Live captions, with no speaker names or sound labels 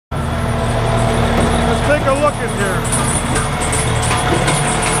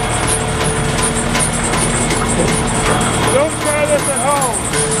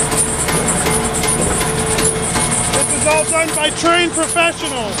trained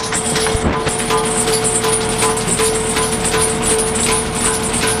professionals.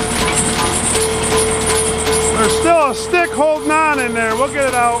 There's still a stick holding on in there. We'll get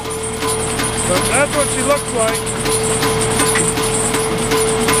it out. But that's what she looks like.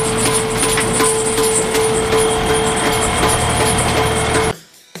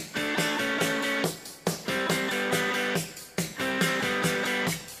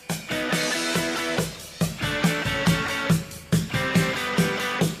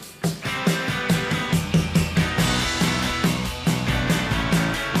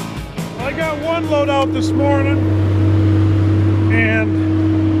 I got one load out this morning, and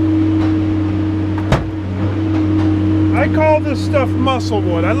I call this stuff muscle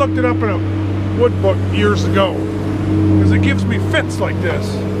wood. I looked it up in a wood book years ago because it gives me fits like this.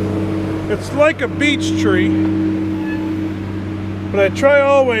 It's like a beech tree, but I try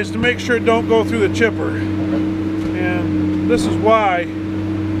always to make sure it don't go through the chipper, and this is why.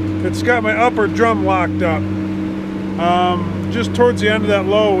 It's got my upper drum locked up. Just towards the end of that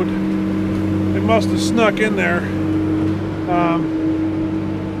load, it must have snuck in there. I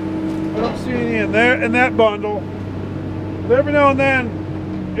don't see any in there in that bundle. But every now and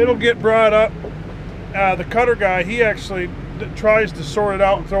then it'll get brought up. The cutter guy, he actually tries to sort it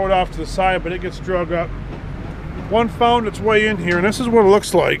out and throw it off to the side, but it gets drug up. One found its way in here, and this is what it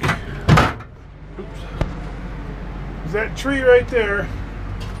looks like. Oops. That tree right there,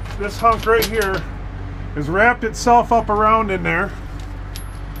 this hunk right here, has wrapped itself up around in there.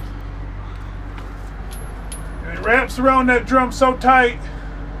 It wraps around that drum so tight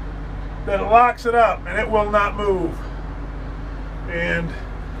that it locks it up and it will not move. And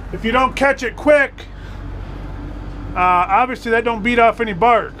if you don't catch it quick, obviously that don't beat off any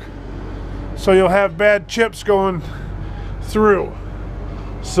bark, so you'll have bad chips going through.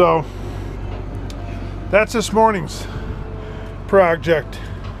 So that's this morning's project.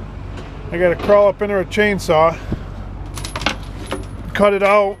 I gotta crawl up into a chainsaw, cut it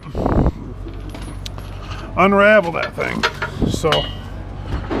out, unravel that thing. So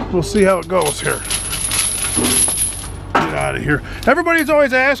we'll see how it goes here. Get out of here. Everybody's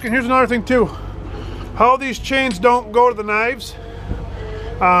always asking, here's another thing too, how these chains don't go to the knives.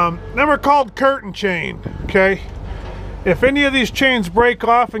 Them are called curtain chain, okay? If any of these chains break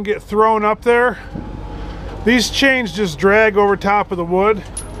off and get thrown up there, these chains just drag over top of the wood.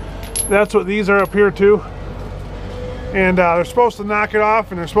 That's what these are up here too. And they're supposed to knock it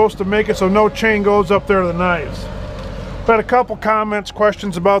off, and they're supposed to make it so no chain goes up there to the knives. I've had a couple comments,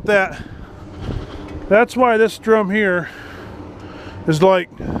 questions about that. That's why this drum here is like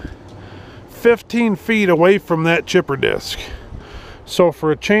 15 feet away from that chipper disc. So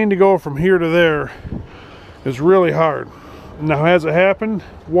for a chain to go from here to there is really hard. Now, has it happened?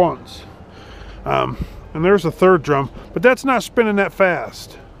 Once. And there's a third drum, but that's not spinning that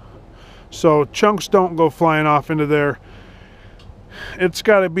fast. So chunks don't go flying off into there. It's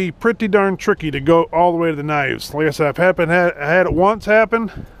got to be pretty darn tricky to go all the way to the knives. Like I said, I had it once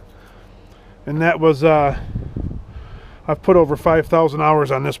happen, and that was I've put over 5,000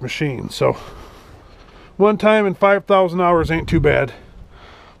 hours on this machine. So one time in 5,000 hours ain't too bad.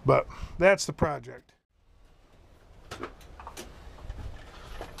 But that's the project.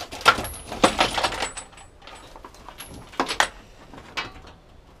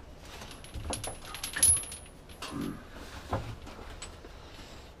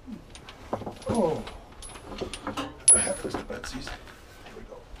 Oh, there's the Betsy's. Here we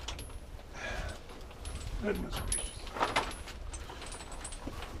go. Goodness gracious.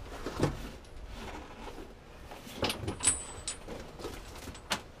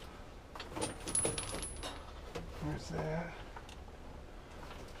 There's that.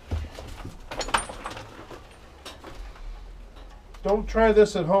 Don't try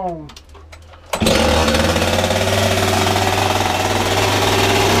this at home.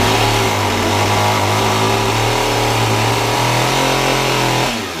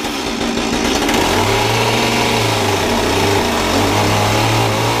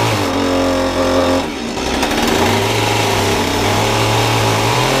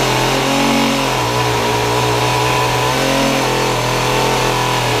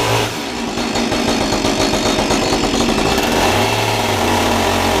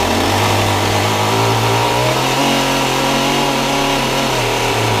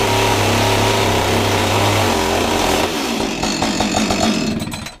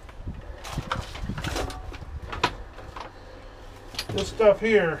 This stuff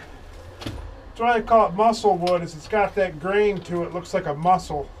here, that's why I call it muscle wood, is it's got that grain to it, looks like a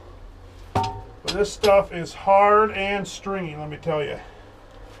muscle. But this stuff is hard and stringy, let me tell you.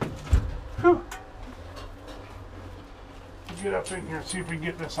 Whew. get up in here and see if we can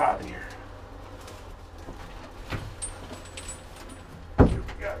get this out of here. See what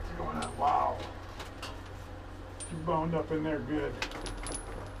we got going on. Wow. You boned up in there good.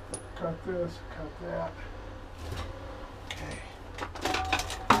 Cut this, cut that. Okay.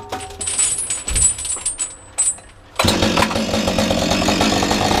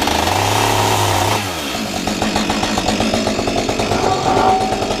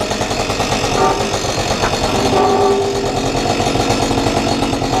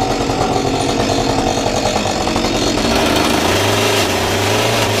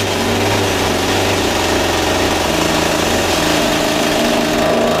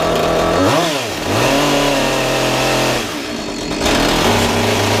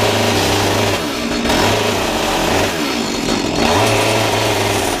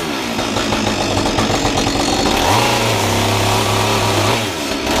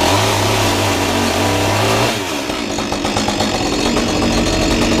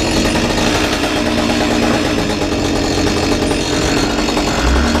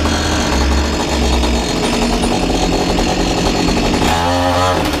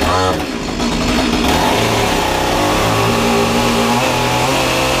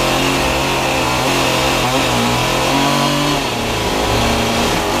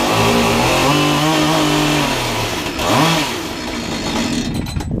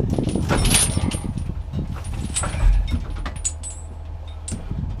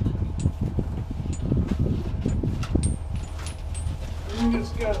 You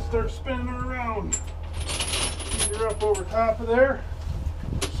just gotta start spinning her around. Get her up over top of there.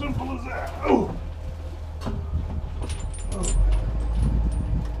 Simple as that. Oh! Oh.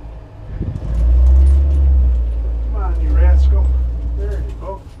 Come on, you rascal. There you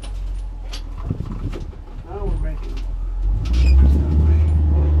go. Now we're making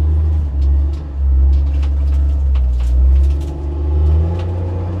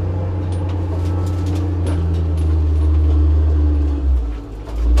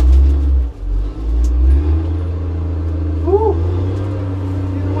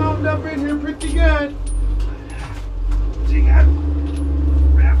up in here pretty good. She got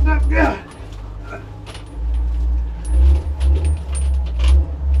wrapped up good.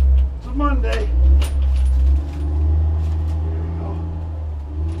 It's a Monday. There we go.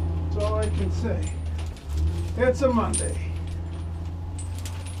 That's all I can say. It's a Monday.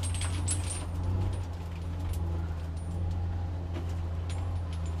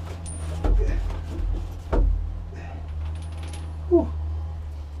 Whew.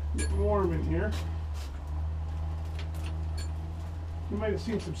 Getting warm in here. You might have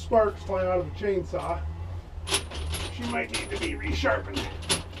seen some sparks fly out of the chainsaw. She might need to be resharpened.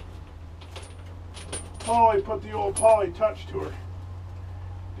 Polly put the old Polly touch to her.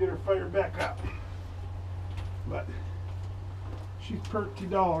 Get her fired back up. But she's pretty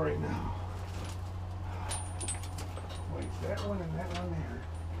dull right now. Wait, that one and that one there.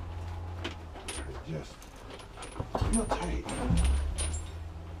 It's just real tight.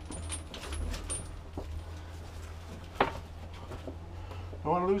 I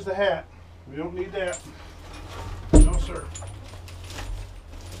want to lose the hat. We don't need that. No, sir.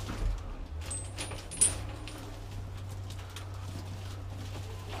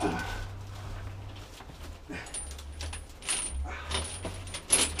 I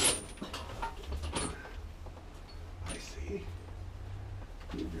see.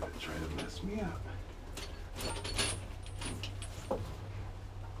 You're going to try to mess me up.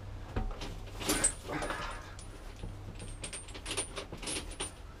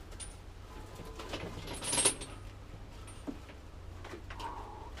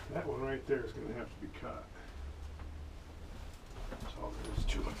 That one right there is going to have to be cut. That's all there is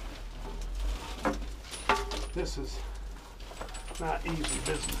to it. This is not easy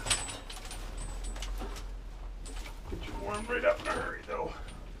business. Get you warmed right up in a hurry though.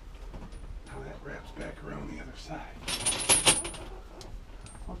 Now that wraps back around the other side.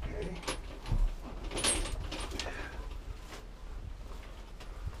 Okay.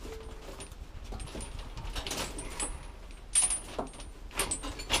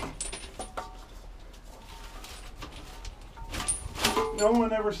 No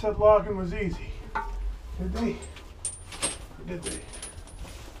one ever said logging was easy, did they? Or did they?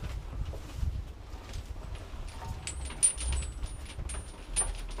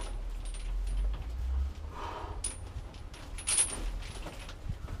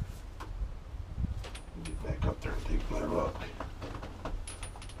 Get back up there and take my look.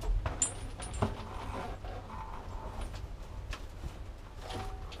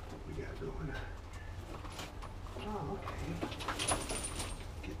 What we got going? Oh, okay.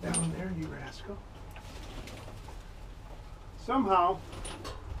 Down there, you rascal. somehow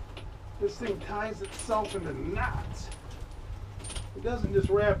this thing ties itself into knots. It doesn't just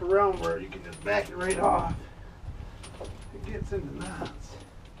wrap around where you can just back it right off. It gets into knots.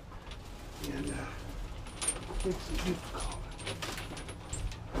 And makes it difficult.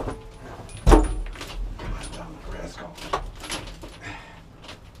 Down the rascal.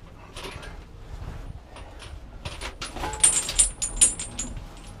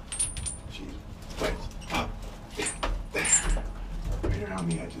 Jeez, right up there, right around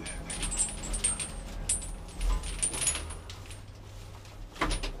the edge of that thing.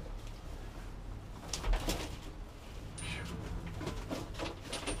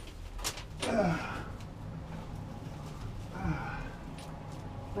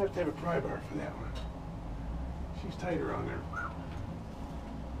 I have to have a pry bar for that one. She's tight around there.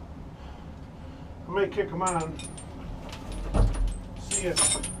 I may kick them on. See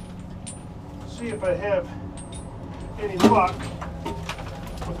if I have any luck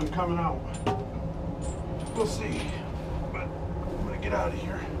with them coming out. We'll see. But I'm gonna get out of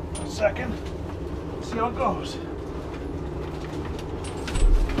here for a second. See how it goes.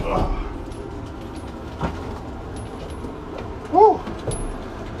 Ugh. Woo!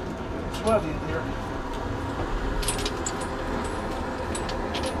 It's sweaty in here.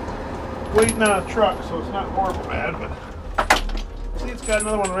 Waiting on a truck, so it's not horrible bad, but see, it's got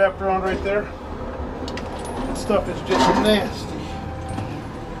another one wrapped around right there. That stuff is just nasty.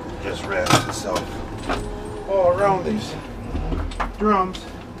 It just wraps itself all around these drums.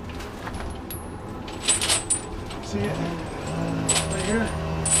 See it? Right here.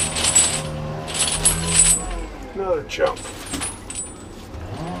 Another chunk.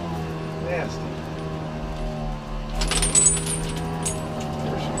 Nasty.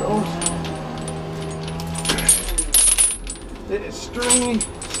 There she goes. It is stringy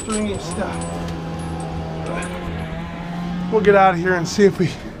stuff. We'll get out of here and see if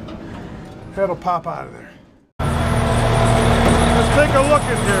that'll pop out of there. Let's take a look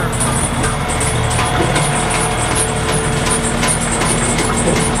in here.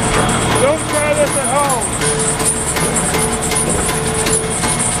 Don't try this at home.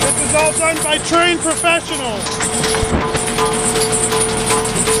 This is all done by trained professionals.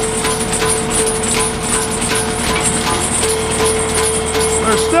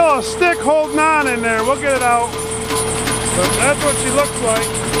 There's still a stick holding on in there. We'll get it out. But that's what she looks like.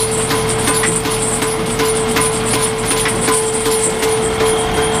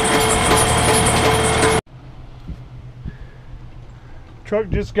 Truck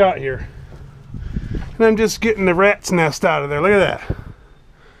just got here. And I'm just getting the rat's nest out of there. Look at that. A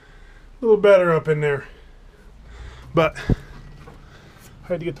little better up in there. But I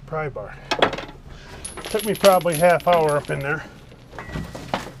had to get the pry bar. Took me probably half hour up in there.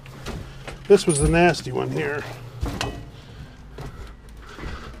 This was the nasty one here.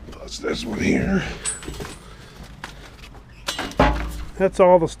 Plus this one here. That's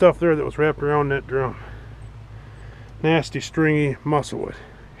all the stuff there that was wrapped around that drum. Nasty, stringy musclewood.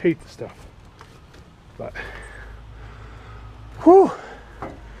 Hate the stuff. But, whew,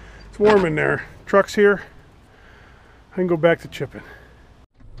 it's warm in there. Truck's here. I can go back to chipping.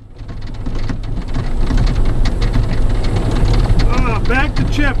 Back to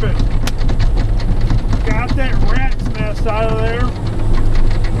chipping. Got that rat's nest out of there.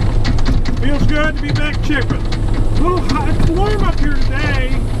 Feels good to be back chipping. A little hot. It's warm up here today.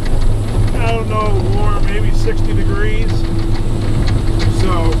 I don't know, warm, maybe 60 degrees.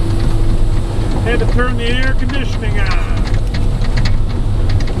 So, had to turn the air conditioning on.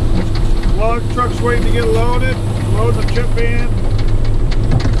 Log truck's waiting to get loaded. Load the chip in.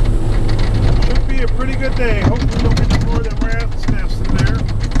 Should be a pretty good day. Hopefully we don't get any more of them rat's nests in there.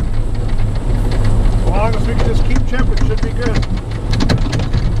 As long as we can just keep chipping, should be good.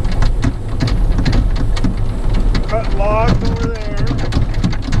 Cut logs over there.